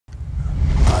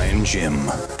and Gym,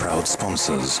 proud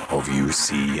sponsors of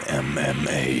WCMMA.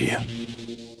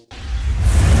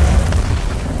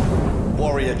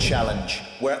 Warrior Challenge,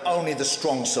 where only the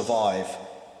strong survive.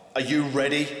 Are you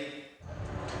ready?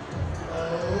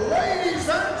 Ladies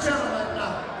and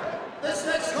gentlemen, this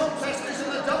next contest is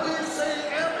in the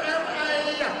WCMMA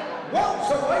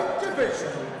welterweight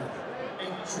division.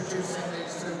 Introducing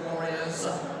these two warriors,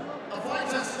 a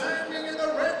fighter standing in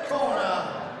the red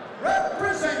corner,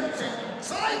 representing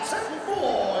Titan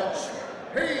Forge.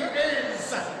 He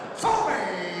is Tommy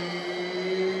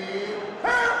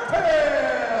Hemphill.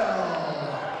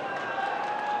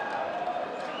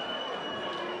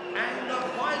 And the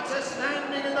fighter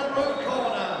standing in the blue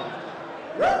corner,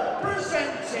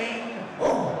 representing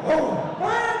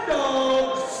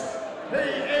Windows. He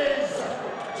is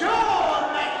Jasinski.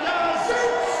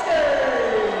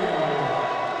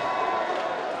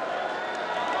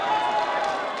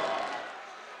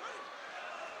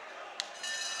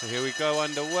 So here we go,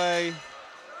 underway.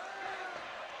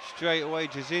 Straight away,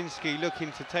 Jasinski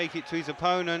looking to take it to his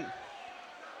opponent.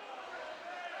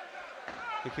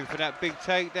 Looking for that big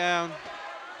takedown.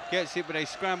 Gets it, but they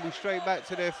scramble straight back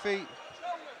to their feet.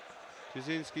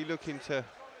 Jasinski looking to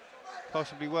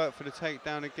possibly work for the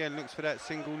takedown again. Looks for that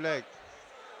single leg.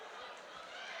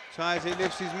 Ties it,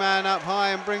 lifts his man up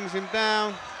high and brings him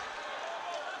down.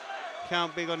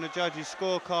 Count big on the judges'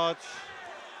 scorecards.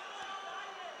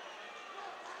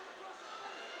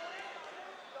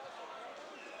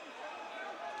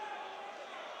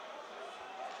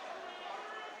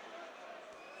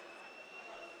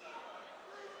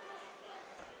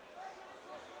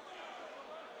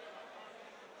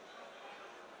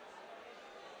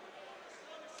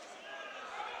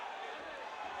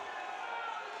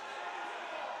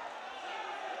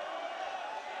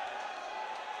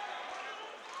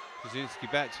 Jasinski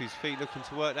back to his feet, looking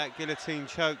to work that guillotine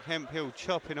choke. Hemphill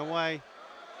chopping away.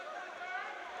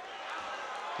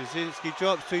 Jasinski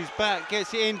drops to his back,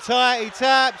 gets it in tight, he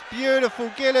taps.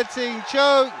 Beautiful guillotine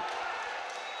choke.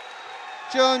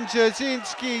 John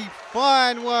Jasinski,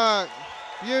 fine work.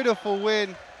 Beautiful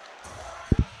win.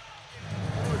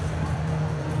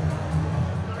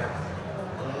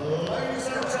 Ladies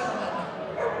and gentlemen,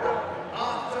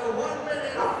 after 1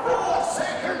 minute 4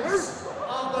 seconds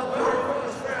of the very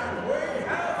first round, we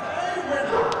have a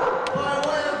winner by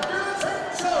way of guillotine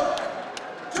choke,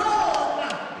 John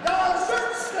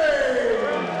Jasinski.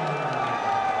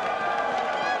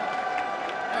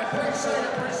 And please say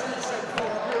appreciation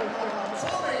for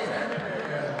Tommy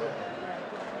Hemphill.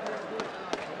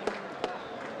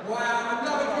 Wow,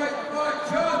 another great fight,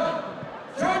 John.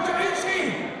 John Jasinski,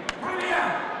 come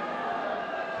here.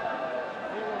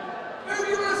 Who do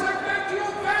you want to say thank to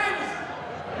your fans?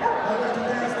 I'd like to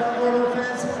thank our global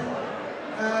fans,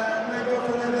 my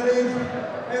girlfriend Evelyn,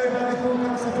 everybody who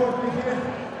comes support me here.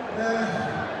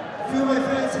 Few of my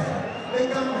friends, they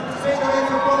come straight away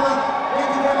from Poland.